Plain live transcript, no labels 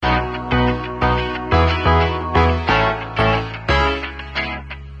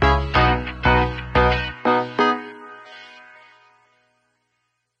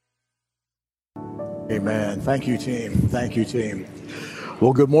Thank you, team. Thank you, team.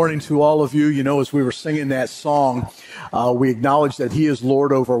 Well, good morning to all of you. You know, as we were singing that song, we acknowledge that He is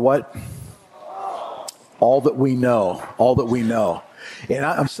Lord over what? All that we know. All that we know. And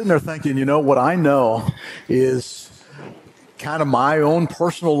I'm sitting there thinking, you know, what I know is kind of my own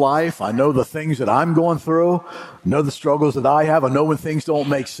personal life. I know the things that I'm going through. I know the struggles that I have. I know when things don't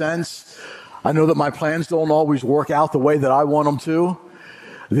make sense. I know that my plans don't always work out the way that I want them to.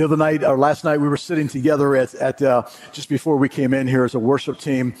 The other night, or last night, we were sitting together at just before we came in here as a worship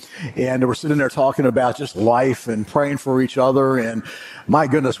team, and we're sitting there talking about just life and praying for each other. And my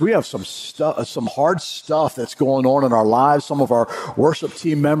goodness, we have some hard stuff that's going on in our lives. Some of our worship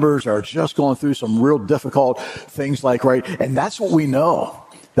team members are just going through some real difficult things, and that's what we know.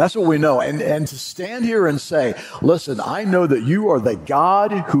 That's what we know. And to stand here and say, listen, I know that you are the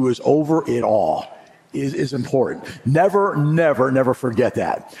God who is over it all is important. Never forget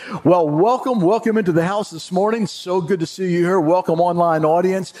that. Well, welcome into the house this morning. So good to see you here. Welcome, online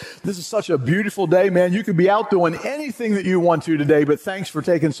audience. This is such a beautiful day, man. You could be out doing anything that you want to today, but thanks for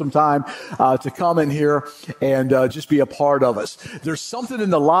taking some time to come in here and just be a part of us. There's something in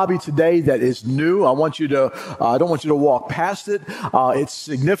the lobby today that is new. I don't want you to walk past it. It's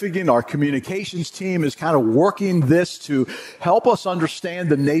significant. Our communications team is kind of working this to help us understand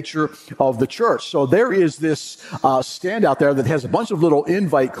the nature of the church. So there is this stand out there that has a bunch of little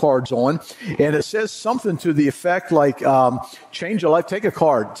invite cards on, and it says something to the effect like, change a life, take a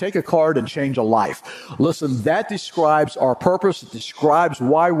card and change a life. Listen, that describes our purpose. It describes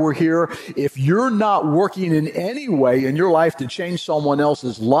why we're here. If you're not working in any way in your life to change someone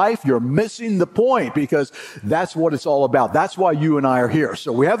else's life, you're missing the point, because that's what it's all about. That's why you and I are here.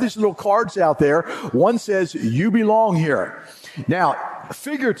 So we have these little cards out there. One says, you belong here. Now,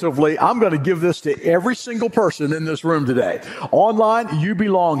 figuratively, I'm going to give this to every single person in this room today. Online, you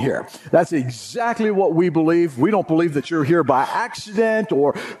belong here. That's exactly what we believe. We don't believe that you're here by accident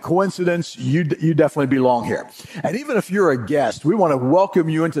or coincidence. You definitely belong here. And even if you're a guest, we want to welcome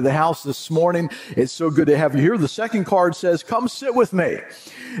you into the house this morning. It's so good to have you here. The second card says, come sit with me.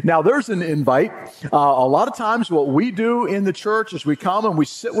 Now, there's an invite. A lot of times what we do in the church is we come and we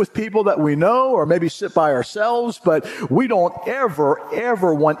sit with people that we know, or maybe sit by ourselves, but we don't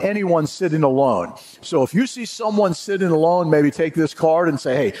ever want anyone sitting alone. So if you see someone sitting alone, maybe take this card and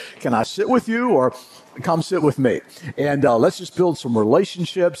say, hey, can I sit with you? Or come sit with me. And let's just build some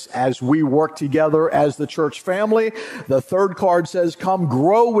relationships as we work together as the church family. The third card says, come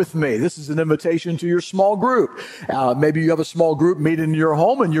grow with me. This is an invitation to your small group. Maybe you have a small group meeting in your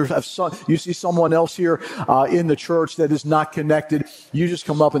home, and you see someone else here in the church that is not connected. You just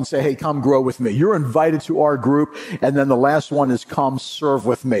come up and say, hey, come grow with me. You're invited to our group. And then the last one is come serve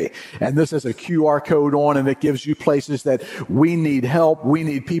with me. And this has a QR code on, and it gives you places that we need help. We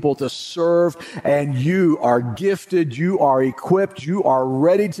need people to serve, and you are gifted, you are equipped, you are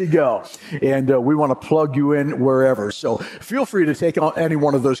ready to go. And we want to plug you in wherever. So feel free to take any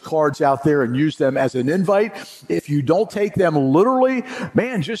one of those cards out there and use them as an invite. If you don't take them literally,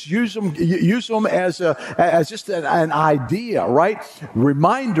 man, just use them as just an idea, right?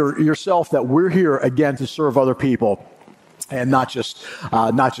 Reminder yourself that we're here again to serve other people, and not just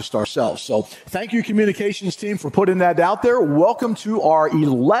ourselves. So thank you, communications team, for putting that out there. Welcome to our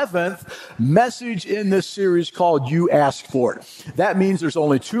 11th message in this series called You Asked For It. That means there's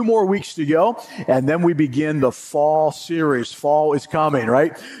only 2 more weeks to go, and then we begin the fall series. Fall is coming,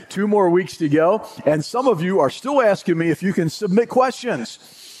 right? 2 more weeks to go, and some of you are still asking me if you can submit questions.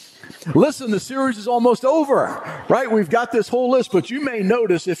 Listen, the series is almost over, right? We've got this whole list, but you may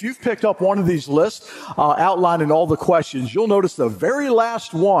notice if you've picked up one of these lists outlining all the questions, you'll notice the very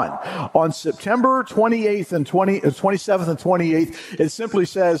last one on September 27th and 28th, it simply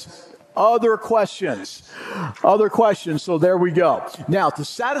says, other questions. So there we go. Now, to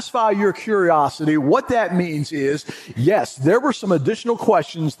satisfy your curiosity, what that means is, yes, there were some additional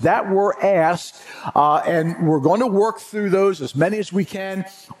questions that were asked, and we're going to work through those, as many as we can,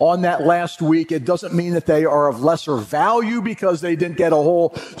 on that last week. It doesn't mean that they are of lesser value because they didn't get a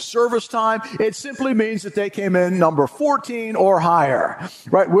whole service time. It simply means that they came in number 14 or higher,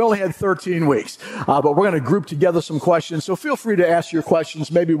 right? We only had 13 weeks, but we're going to group together some questions. So feel free to ask your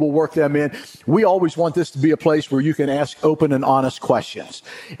questions. Maybe we'll work them in. We always want this to be a place where you can ask open and honest questions.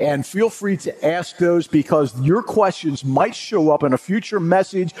 And feel free to ask those, because your questions might show up in a future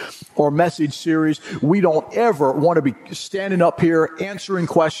message or message series. We don't ever want to be standing up here answering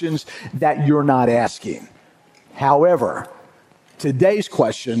questions that you're not asking. However, today's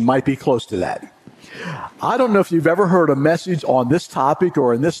question might be close to that. I don't know if you've ever heard a message on this topic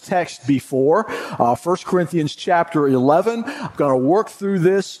or in this text before. 1 Corinthians chapter 11. I'm going to work through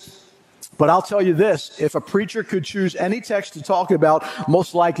this. But I'll tell you this, if a preacher could choose any text to talk about,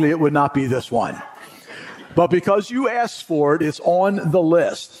 most likely it would not be this one. But because you asked for it, it's on the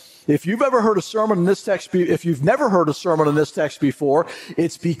list. If you've ever heard a sermon in this text, if you've never heard a sermon in this text before,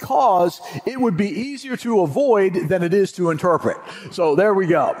 it's because it would be easier to avoid than it is to interpret. So there we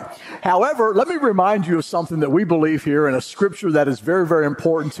go. However, let me remind you of something that we believe here in a scripture that is very, very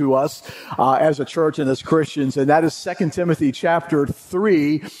important to us as a church and as Christians, and that is 2 Timothy chapter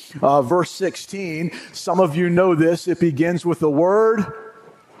 3, verse 16. Some of you know this. It begins with the word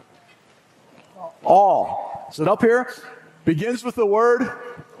all. Is it up here? Begins with the word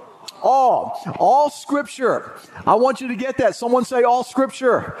all scripture. I want you to get that. Someone say all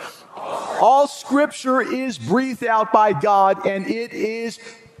scripture. All scripture is breathed out by God, and it is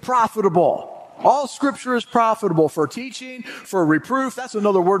profitable. All scripture is profitable for teaching, for reproof. That's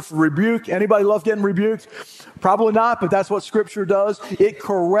another word for rebuke. Anybody love getting rebuked? Probably not, but that's what scripture does. It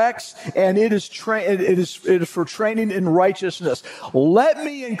corrects, and it is for training in righteousness. Let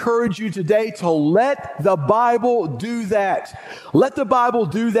me encourage you today to let the Bible do that. Let the Bible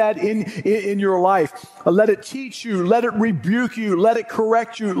do that in your life. Let it teach you. Let it rebuke you. Let it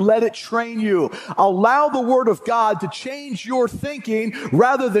correct you. Let it train you. Allow the Word of God to change your thinking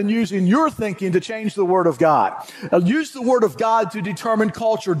rather than using your thinking to change the Word of God. Use the Word of God to determine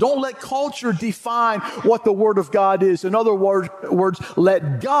culture. Don't let culture define what the Word of God is. In other words,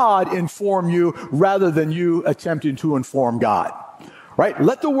 let God inform you rather than you attempting to inform God. Right?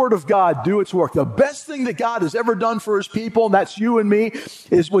 Let the Word of God do its work. The best thing that God has ever done for His people, and that's you and me,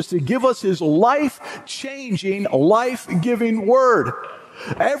 was to give us His life-changing, life-giving Word.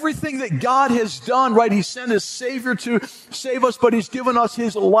 Everything that God has done, right? He sent His Savior to save us, but He's given us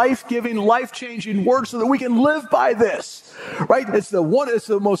His life-giving, life-changing Word so that we can live by this, right? It's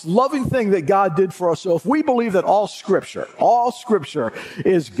the most loving thing that God did for us. So if we believe that all Scripture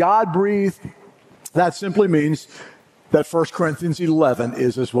is God-breathed, that simply means that 1 Corinthians 11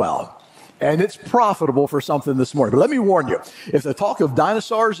 is as well. And it's profitable for something this morning. But let me warn you, if the talk of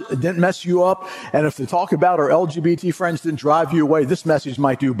dinosaurs didn't mess you up, and if the talk about our LGBT friends didn't drive you away, this message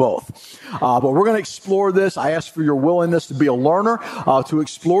might do both. But we're going to explore this. I ask for your willingness to be a learner, to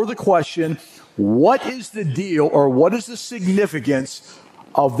explore the question, what is the deal or what is the significance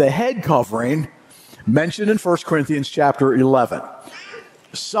of the head covering mentioned in 1 Corinthians chapter 11?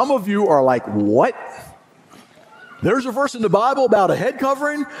 Some of you are like, what? There's a verse in the Bible about a head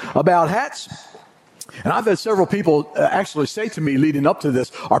covering, about hats. And I've had several people actually say to me leading up to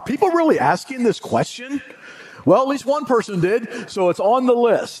this, are people really asking this question? Well, at least one person did, so it's on the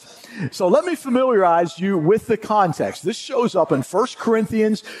list. So let me familiarize you with the context. This shows up in 1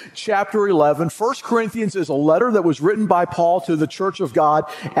 Corinthians chapter 11. 1 Corinthians is a letter that was written by Paul to the church of God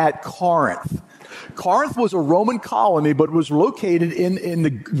at Corinth. Corinth was a Roman colony, but was located in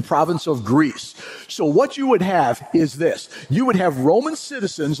the province of Greece. So what you would have is this. You would have Roman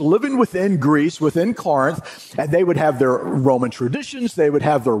citizens living within Greece, within Corinth, and they would have their Roman traditions. They would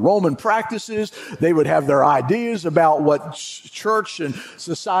have their Roman practices. They would have their ideas about what church and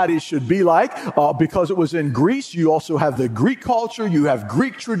society should be like. Because it was in Greece, you also have the Greek culture. You have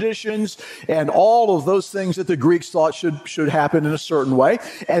Greek traditions and all of those things that the Greeks thought should happen in a certain way.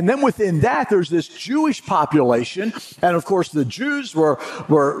 And then within that, there's this Jewish population, and of course the Jews were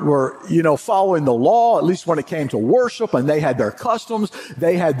following the law, at least when it came to worship, and they had their customs,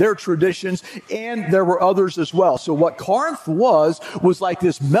 they had their traditions, and there were others as well. So what Corinth was like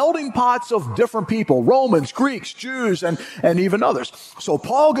this melting pots of different people, Romans, Greeks, Jews, and even others. So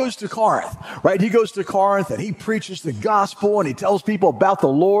Paul goes to Corinth, right? He goes to Corinth and he preaches the gospel and he tells people about the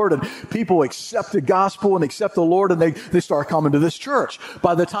Lord, and people accept the gospel and accept the Lord, and they start coming to this church.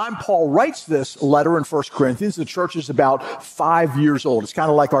 By the time Paul writes this letter in 1 Corinthians, the church is about 5 years old. It's kind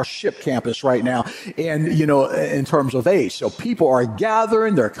of like our ship campus right now, and in terms of age. So people are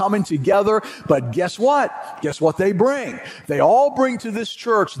gathering, they're coming together, but guess what? Guess what they bring? They all bring to this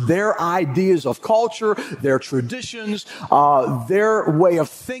church their ideas of culture, their traditions, their way of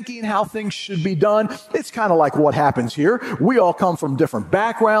thinking, how things should be done. It's kind of like what happens here. We all come from different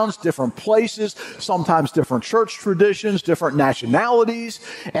backgrounds, different places, sometimes different church traditions, different nationalities,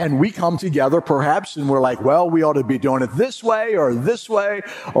 and we come together perhaps, and we're like, well, we ought to be doing it this way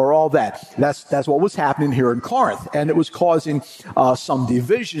or all that. That's what was happening here in Corinth, and it was causing some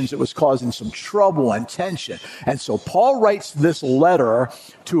divisions. It was causing some trouble and tension. And so Paul writes this letter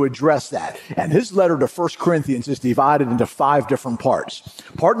to address that. And his letter to 1 Corinthians is divided into 5 different parts.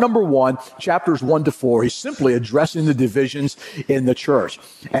 Part number 1, chapters 1 to 4, he's simply addressing the divisions in the church.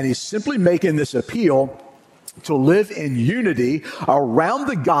 And he's simply making this appeal to live in unity around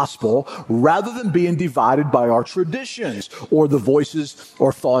the gospel rather than being divided by our traditions or the voices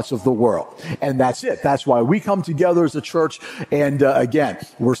or thoughts of the world. And that's it. That's why we come together as a church. And again,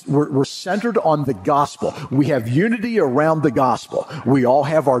 we're centered on the gospel. We have unity around the gospel. We all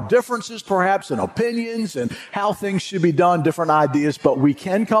have our differences, perhaps, and opinions and how things should be done, different ideas, but we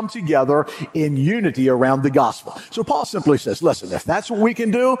can come together in unity around the gospel. So Paul simply says, listen, if that's what we can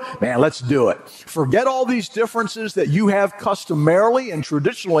do, man, let's do it. Forget all these differences that you have customarily and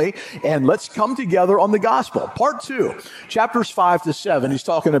traditionally, and let's come together on the gospel. Part 2, chapters 5 to 7, he's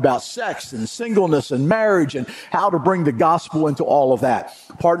talking about sex and singleness and marriage and how to bring the gospel into all of that.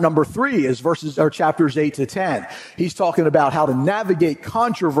 Part number 3 is chapters 8 to 10. He's talking about how to navigate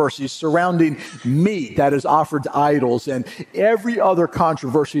controversies surrounding meat that is offered to idols and every other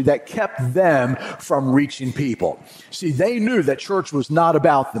controversy that kept them from reaching people. See, they knew that church was not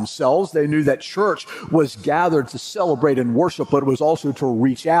about themselves. They knew that church was gathered to celebrate and worship, but it was also to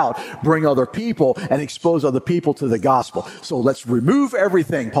reach out, bring other people, and expose other people to the gospel. So let's remove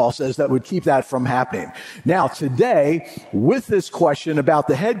everything, Paul says, that would keep that from happening. Now, today, with this question about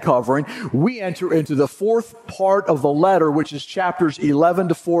the head covering, we enter into the 4th part of the letter, which is chapters 11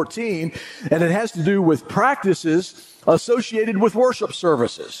 to 14, and it has to do with practices associated with worship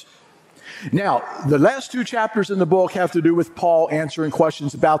services. Now, the last 2 chapters in the book have to do with Paul answering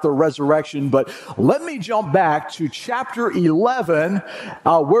questions about the resurrection, but let me jump back to chapter 11,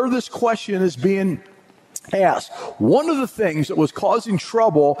 where this question is being asked. One of the things that was causing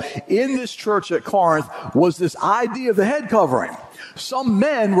trouble in this church at Corinth was this idea of the head covering. Some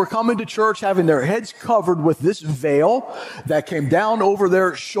men were coming to church having their heads covered with this veil that came down over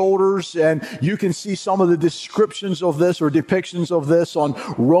their shoulders, and you can see some of the descriptions of this or depictions of this on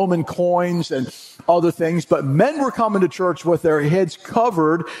Roman coins and other things. But men were coming to church with their heads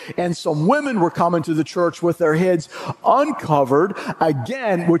covered, and some women were coming to the church with their heads uncovered,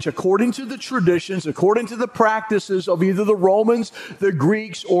 again, which according to the traditions, according to the practices of either the Romans, the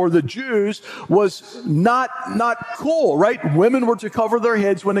Greeks, or the Jews, was not cool, right? Women were to cover their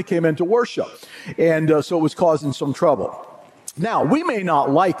heads when they came into worship. And so it was causing some trouble. Now, we may not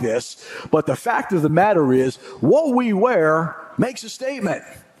like this, but the fact of the matter is, what we wear makes a statement.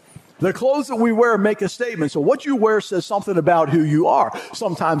 The clothes that we wear make a statement. So what you wear says something about who you are.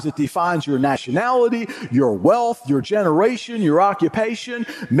 Sometimes it defines your nationality, your wealth, your generation, your occupation,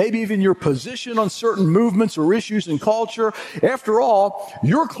 maybe even your position on certain movements or issues in culture. After all,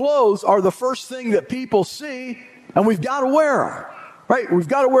 your clothes are the first thing that people see, and we've got to wear them, right? We've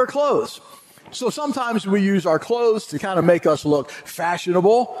got to wear clothes. So sometimes we use our clothes to kind of make us look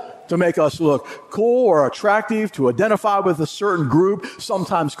fashionable, to make us look cool or attractive, to identify with a certain group.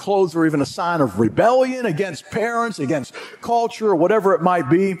 Sometimes clothes are even a sign of rebellion against parents, against culture, or whatever it might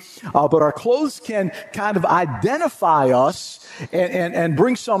be. But our clothes can kind of identify us and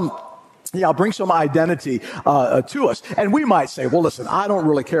bring some identity to us. And we might say, well, listen, I don't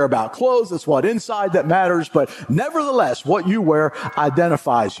really care about clothes. It's what inside that matters. But nevertheless, what you wear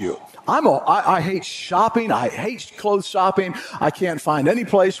identifies you. I hate shopping. I hate clothes shopping. I can't find any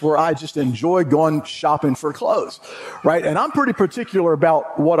place where I just enjoy going shopping for clothes, right? And I'm pretty particular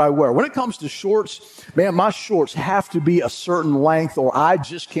about what I wear. When it comes to shorts, man, my shorts have to be a certain length or I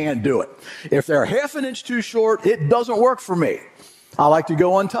just can't do it. If they're half an inch too short, it doesn't work for me. I like to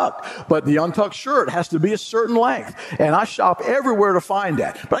go untucked, but the untucked shirt has to be a certain length. And I shop everywhere to find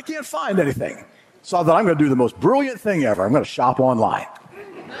that, but I can't find anything. So I thought I'm going to do the most brilliant thing ever. I'm going to shop online.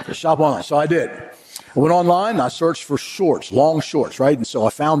 So I did. I went online and I searched for shorts, long shorts, right? And so I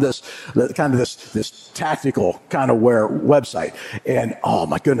found this tactical kind of wear website. And oh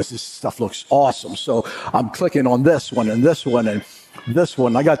my goodness, this stuff looks awesome. So I'm clicking on this one and this one and this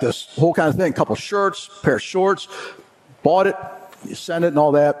one. I got this whole kind of thing, couple shirts, pair of shorts, bought it, you send it and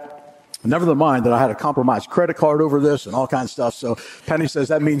all that. Never mind that I had a compromised credit card over this and all kinds of stuff. So Penny says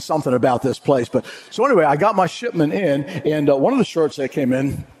that means something about this place. But so anyway, I got my shipment in, and one of the shirts that came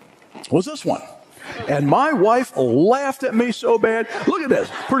in was this one. And my wife laughed at me so bad. Look at this.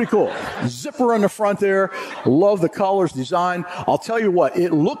 Pretty cool. Zipper on the front there. Love the colors, design. I'll tell you what,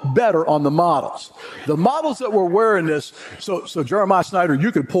 it looked better on the models. The models that were wearing this, so Jeremiah Snyder,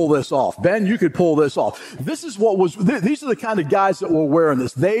 you could pull this off. Ben, you could pull this off. These are the kind of guys that were wearing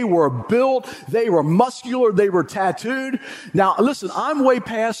this. They were built, they were muscular, they were tattooed. Now, listen, I'm way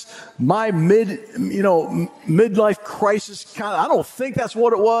past my midlife crisis kind of, I don't think that's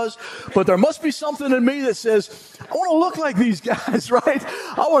what it was, but there must be something in me that says, I want to look like these guys, right?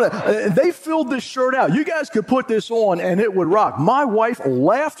 They filled this shirt out. You guys could put this on and it would rock. My wife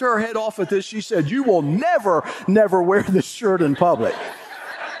laughed her head off at this. She said, you will never wear this shirt in public.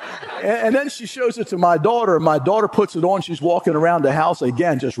 And then she shows it to my daughter, and my daughter puts it on. She's walking around the house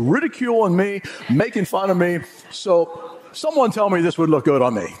again, just ridiculing me, making fun of me. So someone tell me this would look good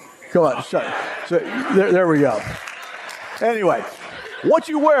on me. Come on. So there we go. Anyway, what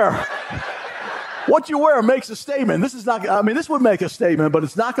you wear makes a statement. This is not, this would make a statement, but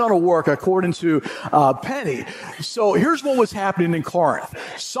it's not going to work according to Penny. So here's what was happening in Corinth.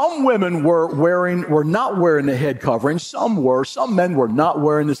 Some women were not wearing the head covering. Some were. Some men were not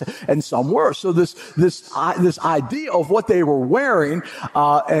wearing this, and some were. So this idea of what they were wearing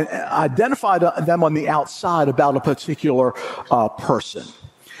identified them on the outside about a particular person.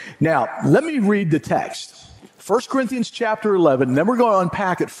 Now, let me read the text. 1 Corinthians chapter 11, and then we're going to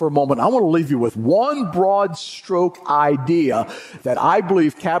unpack it for a moment. I want to leave you with one broad stroke idea that I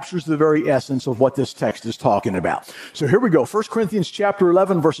believe captures the very essence of what this text is talking about. So here we go. 1 Corinthians chapter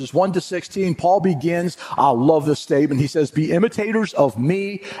 11, verses 1 to 16. Paul begins. I love this statement. He says, "Be imitators of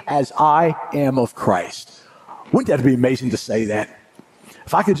me as I am of Christ." Wouldn't that be amazing to say that?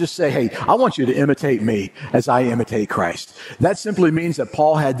 If I could just say, hey, I want you to imitate me as I imitate Christ. That simply means that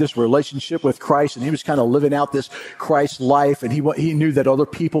Paul had this relationship with Christ, and he was kind of living out this Christ life, and he knew that other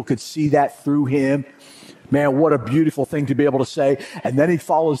people could see that through him. Man, what a beautiful thing to be able to say. And then he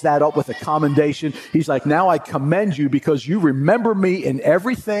follows that up with a commendation. He's like, now I commend you because you remember me in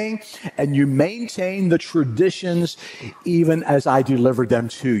everything and you maintain the traditions even as I delivered them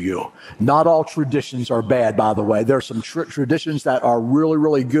to you. Not all traditions are bad, by the way. There are some traditions that are really,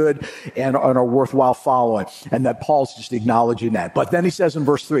 really good and are worthwhile following. And that Paul's just acknowledging that. But then he says in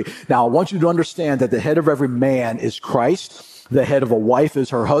verse 3, now I want you to understand that the head of every man is Christ. The head of a wife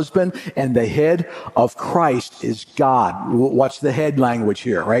is her husband, and the head of Christ is God. Watch the head language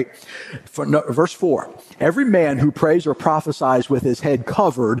here, right? Verse 4, every man who prays or prophesies with his head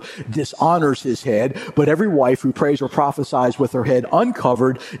covered dishonors his head, but every wife who prays or prophesies with her head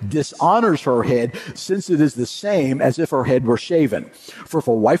uncovered dishonors her head, since it is the same as if her head were shaven. For if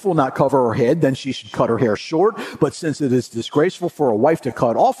a wife will not cover her head, then she should cut her hair short, but since it is disgraceful for a wife to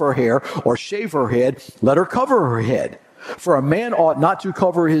cut off her hair or shave her head, let her cover her head. For a man ought not to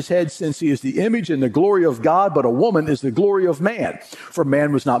cover his head, since he is the image and the glory of God, but a woman is the glory of man. For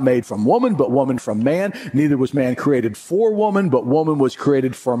man was not made from woman, but woman from man. Neither was man created for woman, but woman was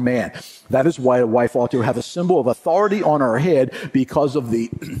created for man. That is why a wife ought to have a symbol of authority on her head, because of the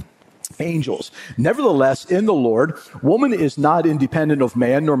angels. Nevertheless, in the Lord, woman is not independent of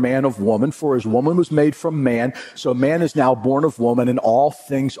man, nor man of woman, for as woman was made from man, so man is now born of woman, and all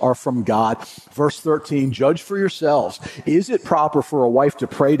things are from God. Verse 13, judge for yourselves. Is it proper for a wife to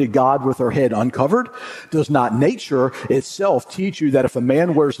pray to God with her head uncovered? Does not nature itself teach you that if a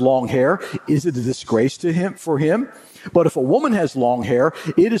man wears long hair, is it a disgrace to him for him? But if a woman has long hair,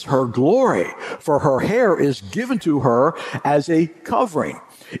 it is her glory, for her hair is given to her as a covering.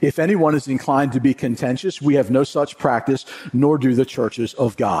 If anyone is inclined to be contentious, we have no such practice, nor do the churches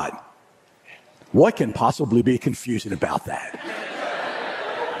of God. What can possibly be confusing about that?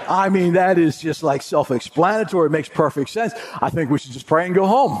 I mean, that is just like self-explanatory. It makes perfect sense. I think we should just pray and go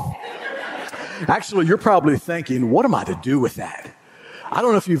home. Actually, you're probably thinking, what am I to do with that? I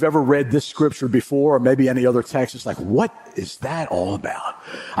don't know if you've ever read this scripture before, or maybe any other text. It's like, what is that all about?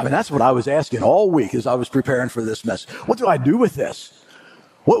 I mean, that's what I was asking all week as I was preparing for this message. What do I do with this?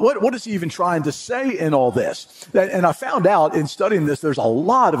 What is he even trying to say in all this? And I found out in studying this, there's a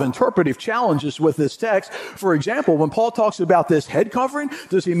lot of interpretive challenges with this text. For example, when Paul talks about this head covering,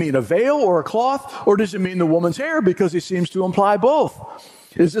 does he mean a veil or a cloth, or does it mean the woman's hair? Because he seems to imply both.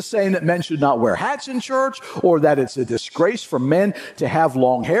 Is this saying that men should not wear hats in church, or that it's a disgrace for men to have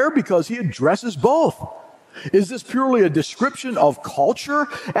long hair? Because he addresses both. Is this purely a description of culture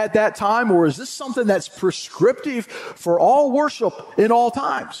at that time, or is this something that's prescriptive for all worship in all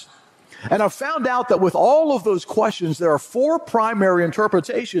times? And I've found out that with all of those questions, there are four primary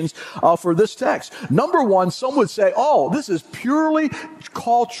interpretations for this text. Number one, some would say, oh, this is purely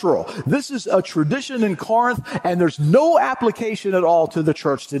cultural. This is a tradition in Corinth, and there's no application at all to the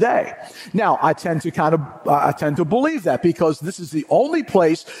church today. Now, I tend to believe that, because this is the only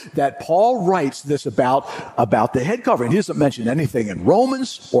place that Paul writes this about the head covering. He doesn't mention anything in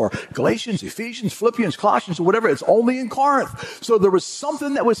Romans or Galatians, Ephesians, Philippians, Colossians, or whatever. It's only in Corinth. So there was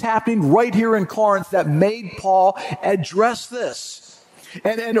something that was happening right here in Corinth that made Paul address this.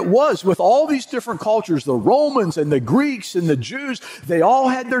 And it was with all these different cultures, the Romans and the Greeks and the Jews, they all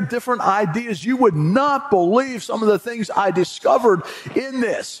had their different ideas. You would not believe some of the things I discovered in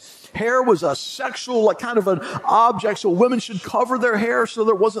this. Hair was a sexual, like kind of an object, so women should cover their hair so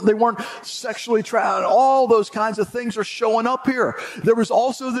they weren't sexually attracted. All those kinds of things are showing up here. There was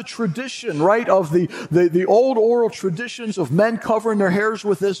also the tradition, right, of the old oral traditions of men covering their hairs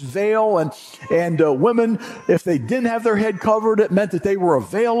with this veil, and women, if they didn't have their head covered, it meant that they were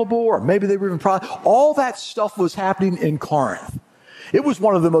available, or maybe they were even proud. All that stuff was happening in Corinth. It was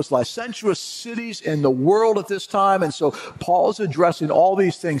one of the most licentious cities in the world at this time, and so Paul's addressing all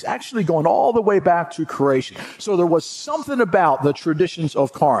these things, actually going all the way back to creation. So there was something about the traditions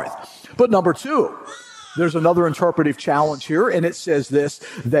of Corinth. But number two, there's another interpretive challenge here, and it says this: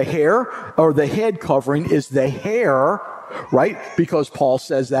 the hair, or the head covering, is the hair, right? Because Paul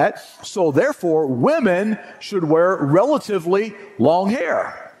says that. So therefore, women should wear relatively long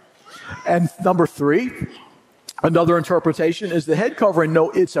hair. And number three, another interpretation is the head covering. No,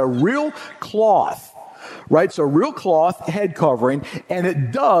 it's a real cloth, right? It's a real cloth head covering, and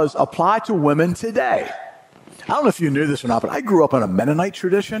it does apply to women today. I don't know if you knew this or not, but I grew up in a Mennonite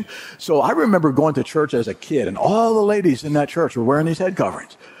tradition. So I remember going to church as a kid, and all the ladies in that church were wearing these head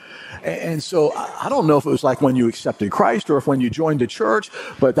coverings. And so I don't know if it was like when you accepted Christ or if when you joined the church,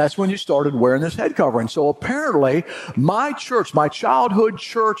 but that's when you started wearing this head covering. So apparently my church, my childhood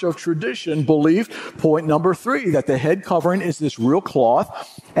church of tradition, believed, point number three, that the head covering is this real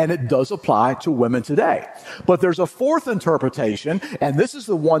cloth, and it does apply to women today. But there's a fourth interpretation, and this is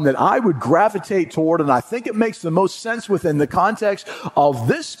the one that I would gravitate toward, and I think it makes the most sense within the context of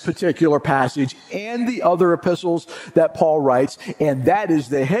this particular passage and the other epistles that Paul writes, and that is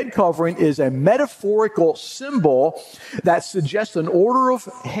the head covering is a metaphorical symbol that suggests an order of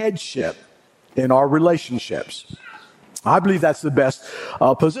headship in our relationships. I believe that's the best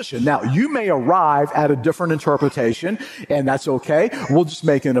position. Now, you may arrive at a different interpretation, and that's okay. We'll just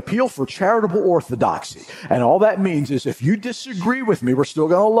make an appeal for charitable orthodoxy. And all that means is if you disagree with me, we're still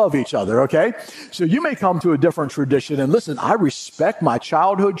going to love each other, okay? So you may come to a different tradition. And listen, I respect my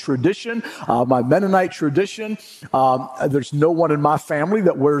childhood tradition, my Mennonite tradition. There's no one in my family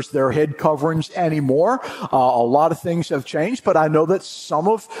that wears their head coverings anymore. A lot of things have changed, but I know that some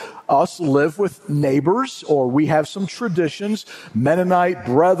of us live with neighbors, or we have some traditions, Mennonite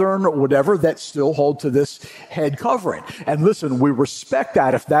brethren or whatever, that still hold to this head covering. And listen, we respect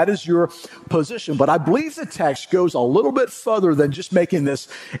that if that is your position. But I believe the text goes a little bit further than just making this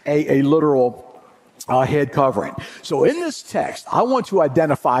a literal head covering. So in this text, I want to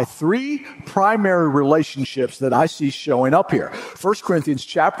identify three primary relationships that I see showing up here. 1 Corinthians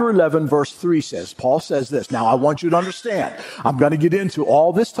chapter 11, verse 3 says, Paul says this. Now, I want you to understand, I'm going to get into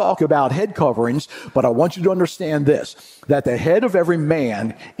all this talk about head coverings, but I want you to understand this, that the head of every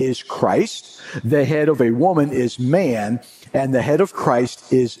man is Christ, the head of a woman is man, and the head of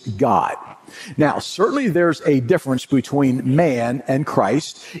Christ is God. Now, certainly there's a difference between man and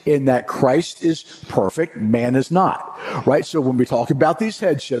Christ in that Christ is perfect, man is not, right? So when we talk about these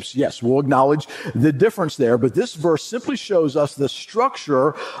headships, yes, we'll acknowledge the difference there, but this verse simply shows us the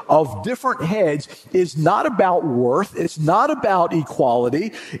structure of different heads is not about worth, it's not about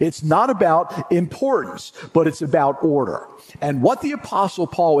equality, it's not about importance, but it's about order. And what the Apostle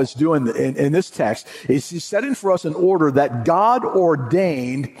Paul is doing in this text is he's setting for us an order that God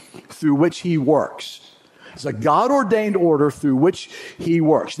ordained through which he works. It's a God-ordained order through which he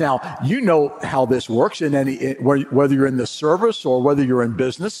works. Now, you know how this works whether you're in the service or whether you're in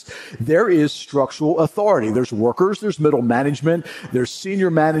business, there is structural authority. There's workers, there's middle management, there's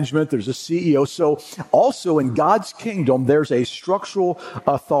senior management, there's a CEO. So also in God's kingdom, there's a structural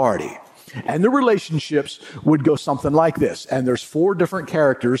authority. And the relationships would go something like this. And there's four different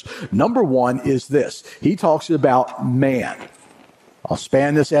characters. Number one is this. He talks about man. I'll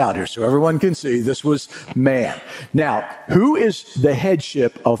span this out here so everyone can see this was man. Now, who is the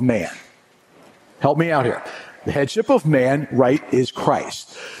headship of man? Help me out here. The headship of man, right, is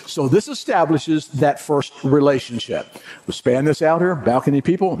Christ. So this establishes that first relationship. We'll span this out here. Balcony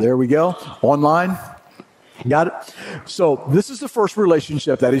people, there we go. Online. Got it? So this is the first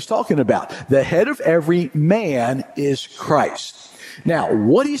relationship that he's talking about. The head of every man is Christ. Now,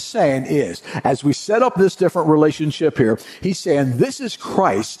 what he's saying is, as we set up this different relationship here, he's saying this is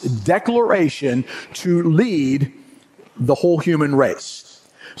Christ's declaration to lead the whole human race.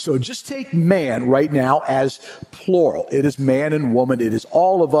 So just take man right now as plural. It is man and woman. It is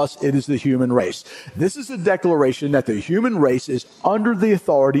all of us. It is the human race. This is a declaration that the human race is under the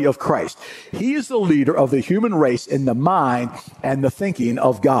authority of Christ. He is the leader of the human race in the mind and the thinking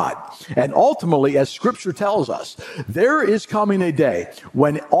of God. And ultimately, as Scripture tells us, there is coming a day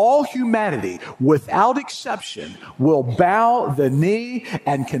when all humanity, without exception, will bow the knee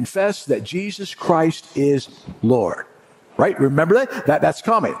and confess that Jesus Christ is Lord. Right? Remember that? That's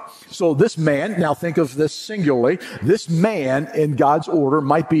coming. So this man, now think of this singularly, this man in God's order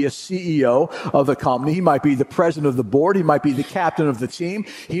might be a CEO of a company. He might be the president of the board. He might be the captain of the team.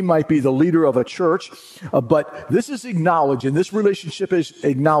 He might be the leader of a church. But this is acknowledging, this relationship is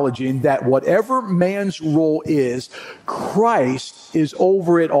acknowledging that whatever man's role is, Christ is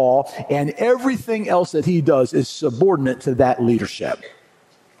over it all, and everything else that he does is subordinate to that leadership.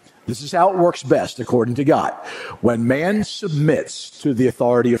 This is how it works best, according to God. When man submits to the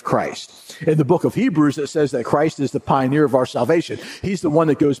authority of Christ. In the book of Hebrews, it says that Christ is the pioneer of our salvation. He's the one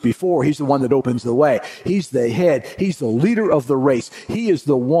that goes before. He's the one that opens the way. He's the head. He's the leader of the race. He is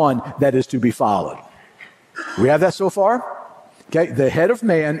the one that is to be followed. We have that so far? Okay, the head of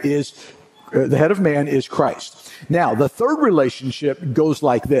man is Christ. Now, the third relationship goes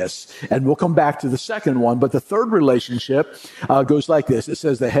like this, and we'll come back to the second one, but the third relationship goes like this. It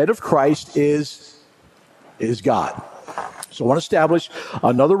says the head of Christ is God. So I want to establish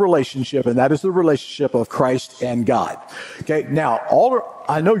another relationship, and that is the relationship of Christ and God. Okay, now,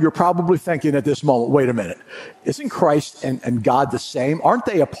 I know you're probably thinking at this moment, wait a minute, isn't Christ and God the same? Aren't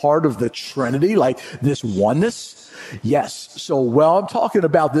they a part of the Trinity, like this oneness? Yes. So while I'm talking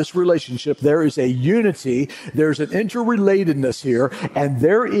about this relationship, there is a unity, there's an interrelatedness here, and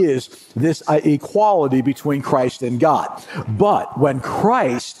there is this equality between Christ and God. But when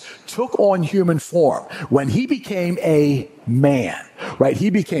Christ took on human form, when he became a man, right? He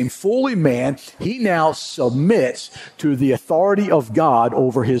became fully man. He now submits to the authority of God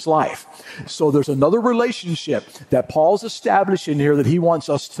over his life. So there's another relationship that Paul's establishing here that he wants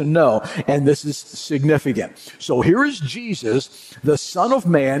us to know, and this is significant. So here is Jesus, the Son of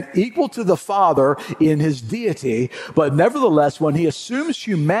Man, equal to the Father in his deity, but nevertheless, when he assumes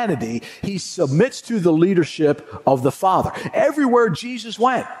humanity, he submits to the leadership of the Father. Everywhere Jesus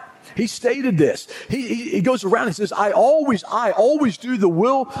went, he stated this. He goes around and says, I always do the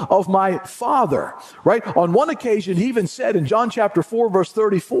will of my Father, right? On one occasion, he even said in John chapter 4, verse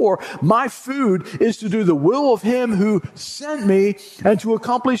 34, my food is to do the will of him who sent me and to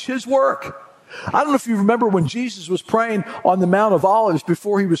accomplish his work. I don't know if you remember when Jesus was praying on the Mount of Olives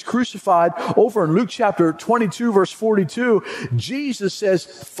before he was crucified, over in Luke chapter 22, verse 42, Jesus says,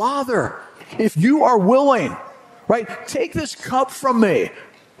 Father, if you are willing, right, take this cup from me.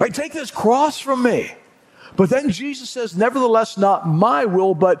 Right, take this cross from me. But then Jesus says, nevertheless, not my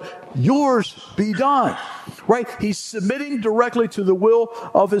will, but yours be done. Right? He's submitting directly to the will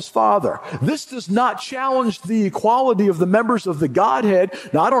of his Father. This does not challenge the equality of the members of the Godhead.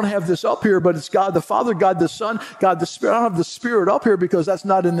 Now, I don't have this up here, but it's God the Father, God the Son, God the Spirit. I don't have the Spirit up here because that's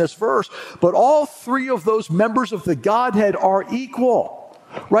not in this verse. But all three of those members of the Godhead are equal.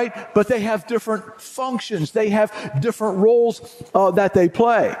 Right? But they have different functions. They have different roles that they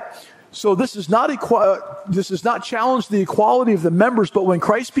play. So this is not challenge the equality of the members, but when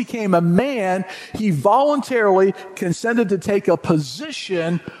Christ became a man, he voluntarily consented to take a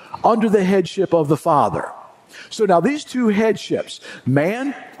position under the headship of the Father. So now these two headships,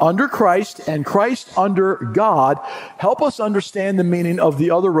 man under Christ and Christ under God, help us understand the meaning of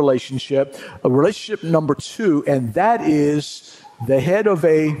the other relationship, relationship number 2, and that is the head of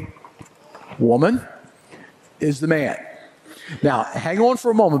a woman is the man. Now, hang on for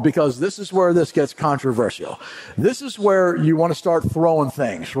a moment because this is where this gets controversial. This is where you want to start throwing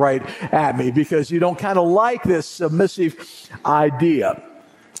things right at me because you don't kind of like this submissive idea.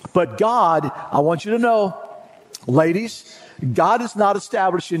 But God, I want you to know, ladies, God is not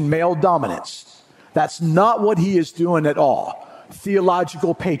establishing male dominance. That's not what he is doing at all.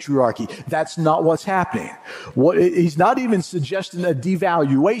 Theological patriarchy. That's not what's happening. He's not even suggesting a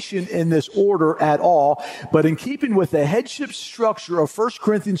devaluation in this order at all, but in keeping with the headship structure of 1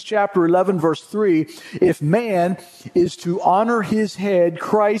 Corinthians chapter 11, verse 3, if man is to honor his head,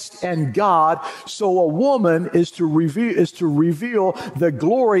 Christ and God, so a woman is to reveal the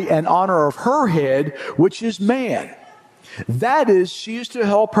glory and honor of her head, which is man. That is, she is to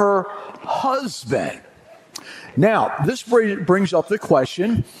help her husband. Now, this brings up the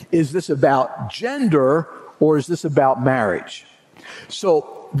question, is this about gender or is this about marriage?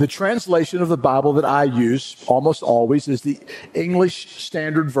 So the translation of the Bible that I use almost always is the English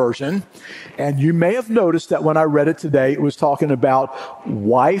Standard Version. And you may have noticed that when I read it today, it was talking about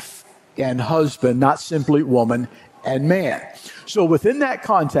wife and husband, not simply woman and man. So within that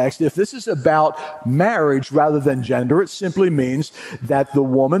context, if this is about marriage rather than gender, it simply means that the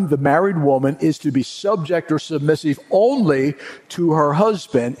woman, the married woman, is to be subject or submissive only to her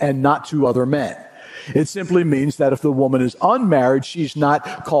husband and not to other men. It simply means that if the woman is unmarried, she's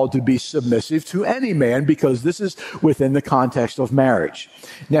not called to be submissive to any man, because this is within the context of marriage.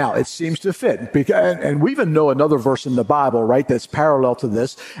 Now, it seems to fit, and we even know another verse in the Bible, right, that's parallel to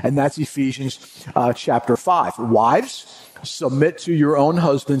this, and that's Ephesians chapter 5. Wives, submit to your own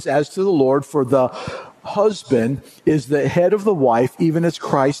husbands as to the Lord, for the husband is the head of the wife, even as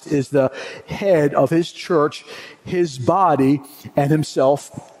Christ is the head of his church, his body, and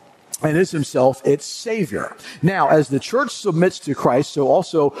is himself its Savior. Now, as the church submits to Christ, so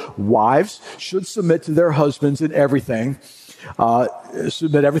also wives should submit to their husbands in everything.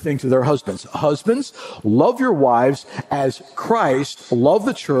 Submit everything to their husbands. Husbands, love your wives as Christ loved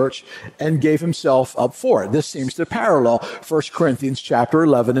the church and gave himself up for it. This seems to parallel 1 Corinthians chapter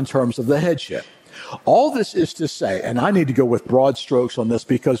 11 in terms of the headship. All this is to say, and I need to go with broad strokes on this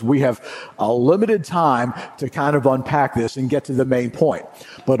because we have a limited time to kind of unpack this and get to the main point.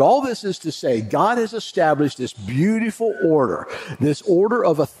 But all this is to say, God has established this beautiful order, this order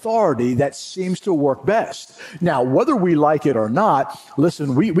of authority that seems to work best. Now, whether we like it or not,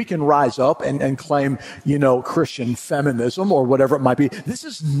 listen, we can rise up and claim, Christian feminism or whatever it might be. This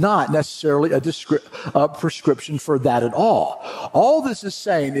is not necessarily a prescription for that at all. All this is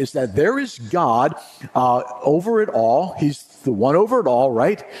saying is that there is God over it all. He's the one over it all,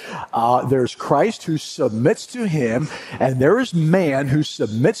 right? There's Christ who submits to him, and there is man who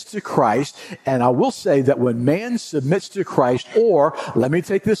submits to Christ. And I will say that when man submits to Christ, or let me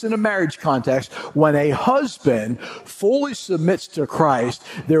take this in a marriage context, when a husband fully submits to Christ,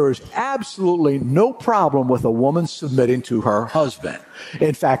 there is absolutely no problem with a woman submitting to her husband.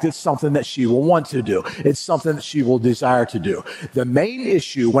 In fact, it's something that she will want to do. It's something that she will desire to do. The main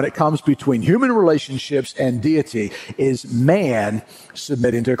issue when it comes between human relationships and deity is man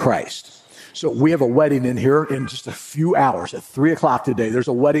submitting to Christ. So we have a wedding in here in just a few hours at 3 o'clock today. There's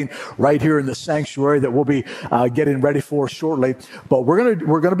a wedding right here in the sanctuary that we'll be getting ready for shortly. But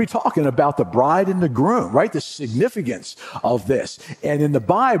we're gonna be talking about the bride and the groom, right? The significance of this. And in the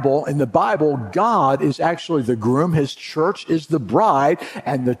Bible, God is actually the groom. His church is the bride,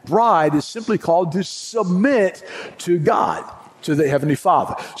 and the bride is simply called to submit to God, to the Heavenly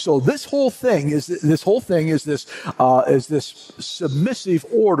Father. So this whole thing is this submissive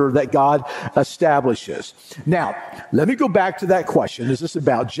order that God establishes. Now, let me go back to that question. Is this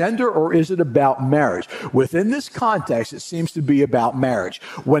about gender or is it about marriage? Within this context, it seems to be about marriage.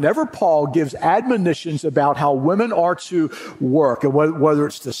 Whenever Paul gives admonitions about how women are to work, and whether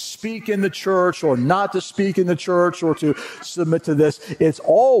it's to speak in the church or not to speak in the church or to submit to this, it's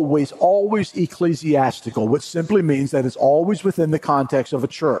always ecclesiastical, which simply means that it's always within the context of a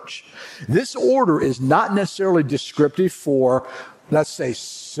church. This order is not necessarily descriptive for, let's say,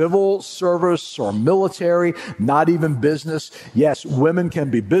 civil service or military, not even business. Yes, women can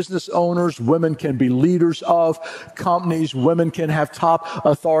be business owners. Women can be leaders of companies. Women can have top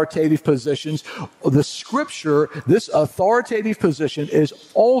authoritative positions. The scripture, this authoritative position is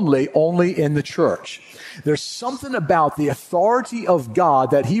only in the church. There's something about the authority of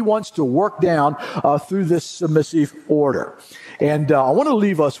God that he wants to work down through this submissive order. And I want to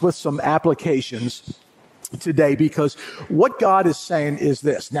leave us with some applications today, because what God is saying is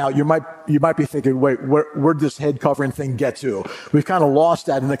this. Now, you might be thinking, wait, where'd this head covering thing get to? We've kind of lost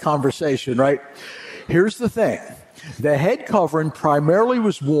that in the conversation, right? Here's the thing. The head covering primarily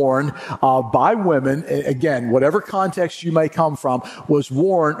was worn by women. Again, whatever context you may come from, was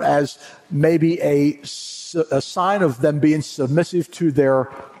worn as maybe a sign of them being submissive to their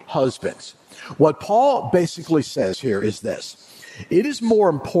husbands. What Paul basically says here is this. It is more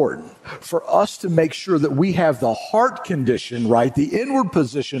important for us to make sure that we have the heart condition right, the inward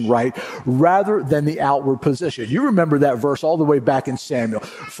position right, rather than the outward position. You remember that verse all the way back in Samuel.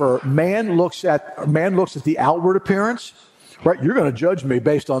 For man looks at the outward appearance, right? You're going to judge me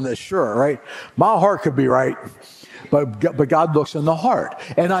based on this, sure, right? My heart could be right, but God looks in the heart.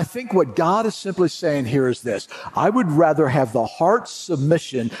 And I think what God is simply saying here is this. I would rather have the heart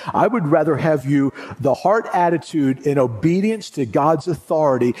submission. I would rather have the heart attitude in obedience to God's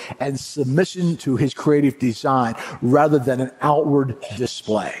authority and submission to his creative design rather than an outward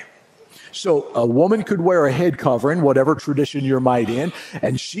display. So a woman could wear a head covering, whatever tradition you might in,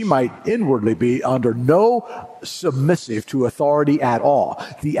 and she might inwardly be under no submissive to authority at all.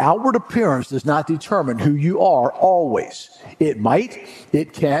 The outward appearance does not determine who you are always. It might,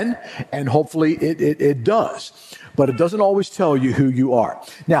 it can, and hopefully it does. But it doesn't always tell you who you are.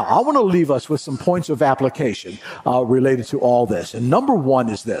 Now, I want to leave us with some points of application related to all this. And number one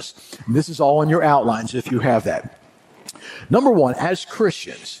is this. And this is all in your outlines if you have that. Number one, as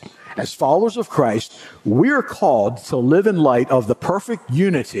Christians, as followers of Christ, we're called to live in light of the perfect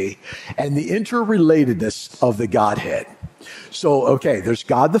unity and the interrelatedness of the Godhead. So, okay, there's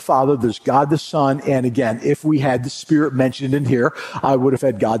God the Father, there's God the Son, and again, if we had the Spirit mentioned in here, I would have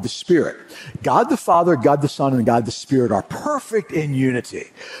had God the Spirit. God the Father, God the Son, and God the Spirit are perfect in unity.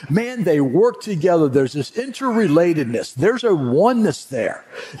 Man, they work together. There's this interrelatedness. There's a oneness there.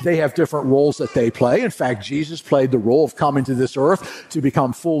 They have different roles that they play. In fact, Jesus played the role of coming to this earth to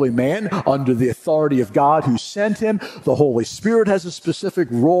become fully man under the authority of God who sent him. The Holy Spirit has a specific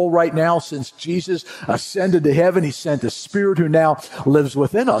role right now. Since Jesus ascended to heaven, he sent the Spirit who now lives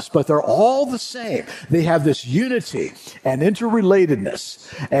within us, but they're all the same. They have this unity and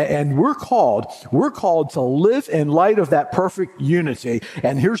interrelatedness, and we're called to live in light of that perfect unity.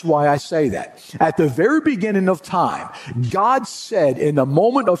 And here's why I say that. At the very beginning of time, God said in the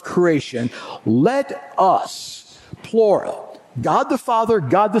moment of creation, let us, plural, God the Father,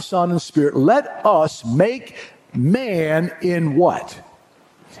 God the Son, and Spirit, let us make man in what?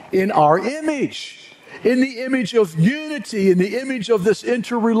 In our image. In the image of unity, in the image of this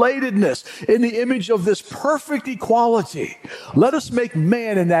interrelatedness, in the image of this perfect equality. Let us make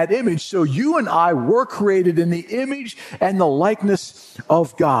man in that image. So you and I were created in the image and the likeness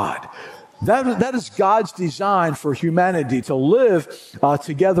of God. That is God's design for humanity, to live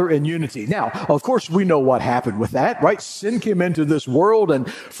together in unity. Now, of course, we know what happened with that, right? Sin came into this world,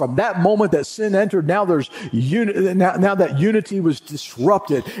 and from that moment that sin entered, now there's now that unity was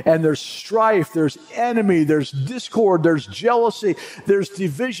disrupted, and there's strife, there's enemy, there's discord, there's jealousy, there's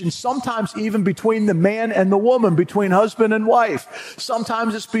division, sometimes even between the man and the woman, between husband and wife.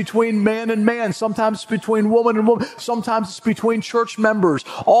 Sometimes it's between man and man, sometimes it's between woman and woman, sometimes it's between church members.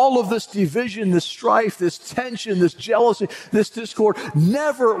 All of this division, this strife, this tension, this jealousy, this discord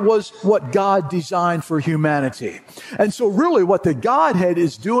never was what God designed for humanity. And so really what the Godhead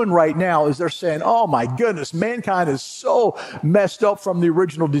is doing right now is they're saying, oh my goodness, mankind is so messed up from the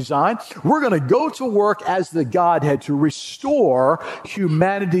original design. We're going to go to work as the Godhead to restore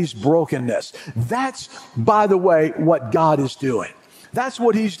humanity's brokenness. That's, by the way, what God is doing. That's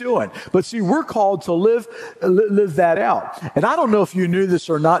what he's doing. But see, we're called to live that out. And I don't know if you knew this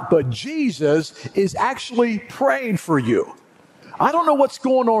or not, but Jesus is actually praying for you. I don't know what's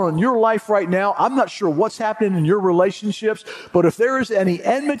going on in your life right now. I'm not sure what's happening in your relationships, but if there is any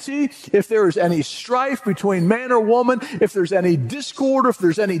enmity, if there is any strife between man or woman, if there's any discord, if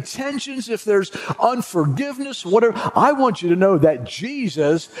there's any tensions, if there's unforgiveness, whatever, I want you to know that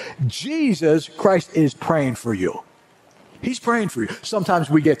Jesus Christ is praying for you. He's praying for you. Sometimes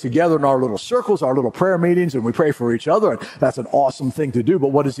we get together in our little circles, our little prayer meetings, and we pray for each other, and that's an awesome thing to do. But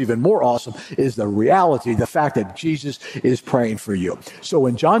what is even more awesome is the reality, the fact that Jesus is praying for you. So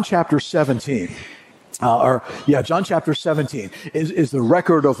in John chapter 17, John chapter 17 is the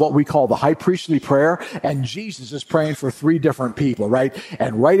record of what we call the high priestly prayer, and Jesus is praying for three different people, right?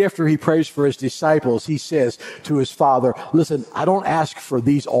 And right after he prays for his disciples, he says to his Father, listen, I don't ask for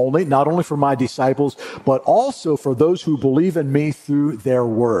these only, not only for my disciples, but also for those who believe in me through their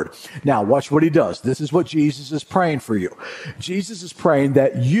word. Now, watch what he does. This is what Jesus is praying for you. Jesus is praying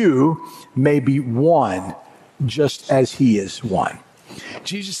that you may be one just as he is one.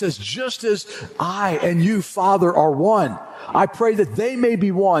 Jesus says, just as I and you, Father, are one, I pray that they may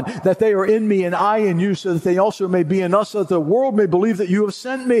be one, that they are in me and I in you, so that they also may be in us, so that the world may believe that you have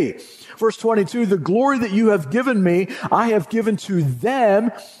sent me. Verse 22, the glory that you have given me, I have given to them,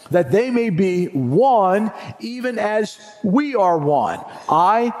 that they may be one, even as we are one.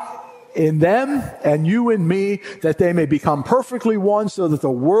 I in them and you in me, that they may become perfectly one, so that the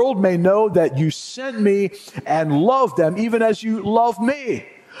world may know that you sent me and love them even as you love me.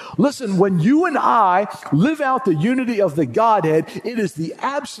 Listen, when you and I live out the unity of the Godhead, it is the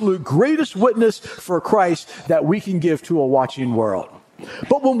absolute greatest witness for Christ that we can give to a watching world.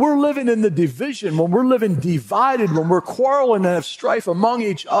 But when we're living in the division, when we're living divided, when we're quarreling and have strife among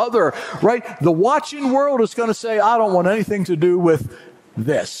each other, right? The watching world is going to say, I don't want anything to do with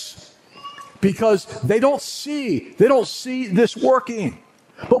this. Because they don't see this working.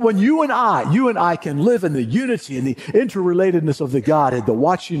 But when you and I can live in the unity and the interrelatedness of the Godhead, the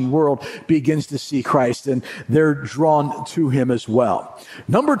watching world begins to see Christ, and they're drawn to him as well.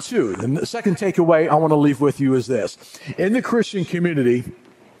 Number two, the second takeaway I want to leave with you is this. In the Christian community,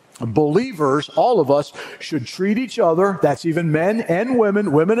 Believers, all of us, should treat each other, that's even men and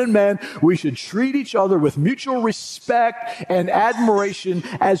women, women and men, we should treat each other with mutual respect and admiration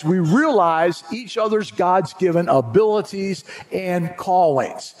as we realize each other's God's given abilities and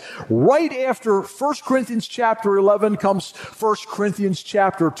callings. Right after 1 Corinthians chapter 11 comes 1 Corinthians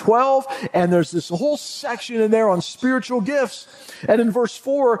chapter 12, and there's this whole section in there on spiritual gifts. And in verse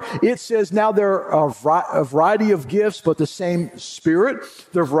 4, it says, now there are a variety of gifts, but the same Spirit.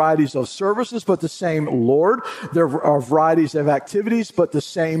 There are varieties of services, but the same Lord. There are varieties of activities, but the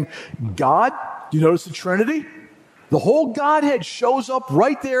same God. Do you notice the Trinity? The whole Godhead shows up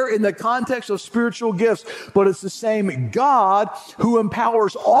right there in the context of spiritual gifts, but it's the same God who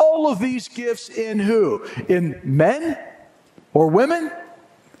empowers all of these gifts in who? In men or women?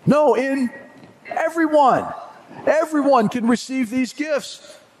 No, in everyone. Everyone can receive these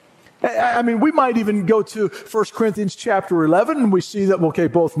gifts. I mean, we might even go to 1 Corinthians chapter 11 and we see that, okay,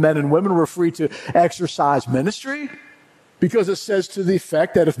 both men and women were free to exercise ministry, because it says to the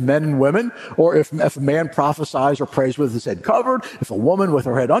effect that if men and women, or if a man prophesies or prays with his head covered, if a woman with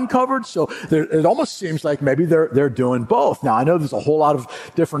her head uncovered, so it almost seems like maybe they're doing both. Now, I know there's a whole lot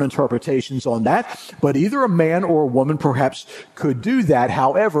of different interpretations on that, but either a man or a woman perhaps could do that.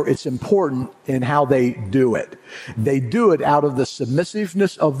 However, it's important in how they do it. They do it out of the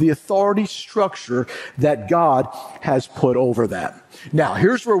submissiveness of the authority structure that God has put over them. Now,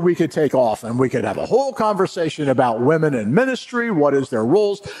 here's where we could take off and we could have a whole conversation about women in ministry. What is their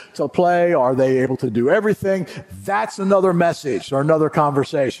roles to play? Are they able to do everything? That's another message or another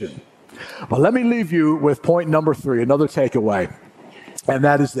conversation. But let me leave you with point number 3, another takeaway. And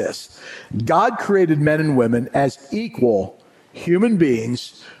that is this. God created men and women as equal human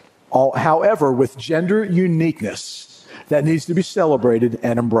beings, however, with gender uniqueness that needs to be celebrated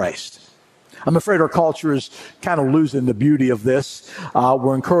and embraced. I'm afraid our culture is kind of losing the beauty of this.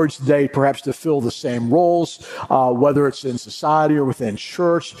 We're encouraged today perhaps to fill the same roles, whether it's in society or within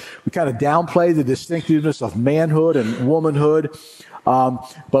church. We kind of downplay the distinctiveness of manhood and womanhood.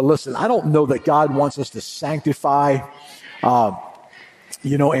 But listen, I don't know that God wants us to sanctify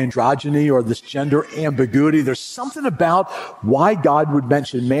androgyny or this gender ambiguity. There's something about why God would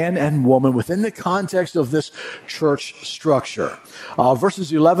mention man and woman within the context of this church structure.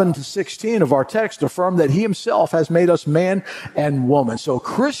 Verses 11 to 16 of our text affirm that he himself has made us man and woman. So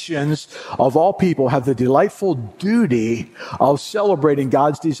Christians of all people have the delightful duty of celebrating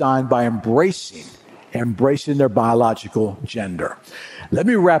God's design by embracing their biological gender. Let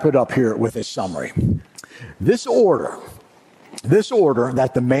me wrap it up here with a summary. This order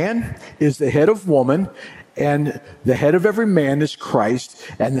that the man is the head of woman and the head of every man is Christ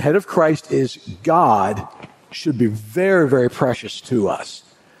and the head of Christ is God should be very, very precious to us.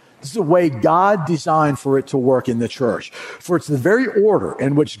 This is the way God designed for it to work in the church. For it's the very order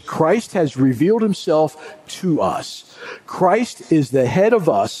in which Christ has revealed himself to us. Christ is the head of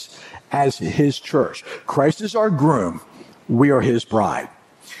us as his church. Christ is our groom. We are his bride.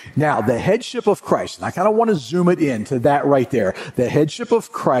 Now, the headship of Christ, and I kind of want to zoom it in to that right there. The headship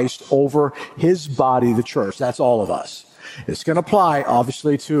of Christ over his body, the church. That's all of us. It's going to apply,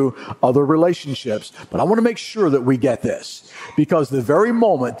 obviously, to other relationships, but I want to make sure that we get this. Because the very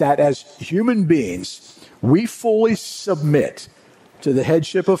moment that as human beings, we fully submit to the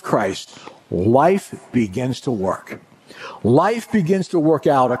headship of Christ, life begins to work. Life begins to work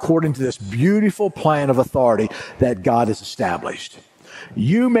out according to this beautiful plan of authority that God has established.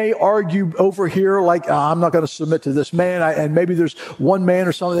 You may argue over here like, I'm not going to submit to this man, and maybe there's one man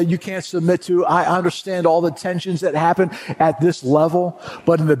or something that you can't submit to. I understand all the tensions that happen at this level,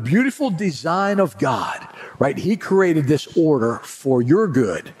 but in the beautiful design of God, right, he created this order for your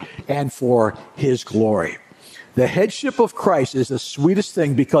good and for his glory. The headship of Christ is the sweetest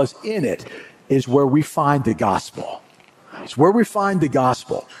thing because in it is where we find the gospel. It's where we find the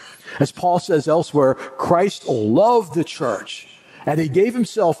gospel. As Paul says elsewhere, Christ loved the church. And he gave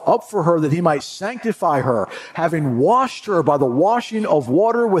himself up for her that he might sanctify her, having washed her by the washing of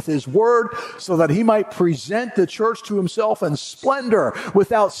water with his word, so that he might present the church to himself in splendor,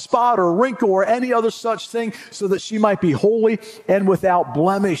 without spot or wrinkle or any other such thing, so that she might be holy and without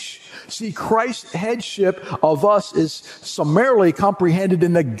blemish. See, Christ's headship of us is summarily comprehended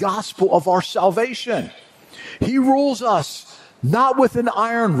in the gospel of our salvation. He rules us not with an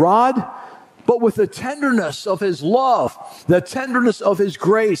iron rod, but with the tenderness of his love, the tenderness of his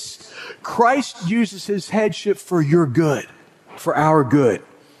grace. Christ uses his headship for your good, for our good.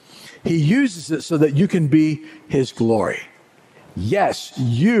 He uses it so that you can be his glory. Yes,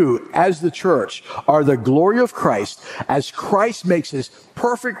 you, as the church, are the glory of Christ, as Christ makes his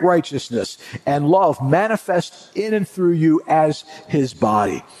perfect righteousness and love manifest in and through you as his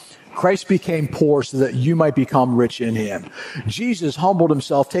body. Christ became poor so that you might become rich in him. Jesus humbled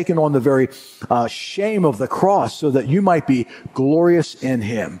himself, taking on the very shame of the cross so that you might be glorious in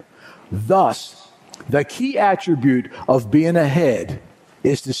him. Thus, the key attribute of being a head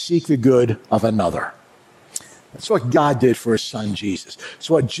is to seek the good of another. That's what God did for his son Jesus. It's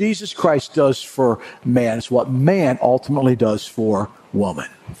what Jesus Christ does for man. It's what man ultimately does for woman,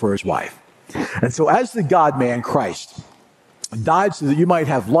 for his wife. And so as the God-man, Christ died so that you might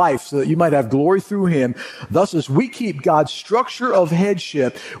have life, so that you might have glory through him. Thus, as we keep God's structure of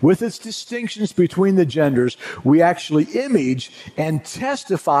headship with its distinctions between the genders, we actually image and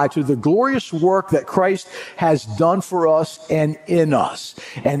testify to the glorious work that Christ has done for us and in us.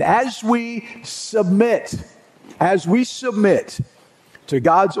 And as we submit to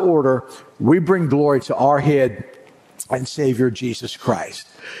God's order, we bring glory to our head and Savior, Jesus Christ.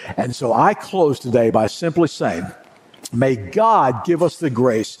 And so I close today by simply saying, may God give us the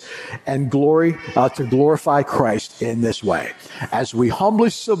grace and glory to glorify Christ in this way as we humbly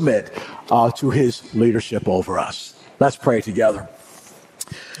submit to his leadership over us. Let's pray together.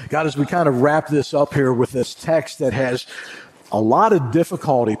 God, as we kind of wrap this up here with this text that has a lot of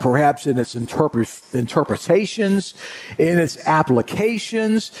difficulty, perhaps in its interpretations, in its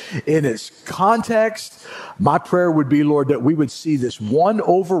applications, in its context. My prayer would be, Lord, that we would see this one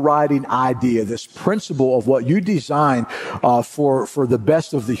overriding idea, this principle of what you designed for the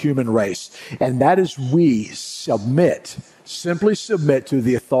best of the human race. And that is we simply submit to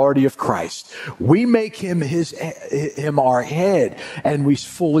the authority of Christ. We make him our head, and we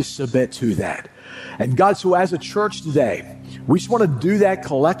fully submit to that. And God, so as a church today, we just want to do that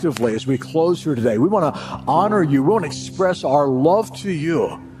collectively as we close here today. We want to honor you. We want to express our love to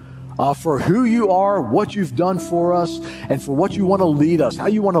you for who you are, what you've done for us, and for what you want to lead us, how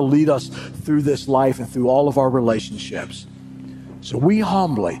you want to lead us through this life and through all of our relationships. So we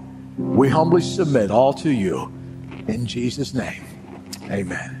humbly submit all to you. In Jesus' name,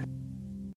 amen.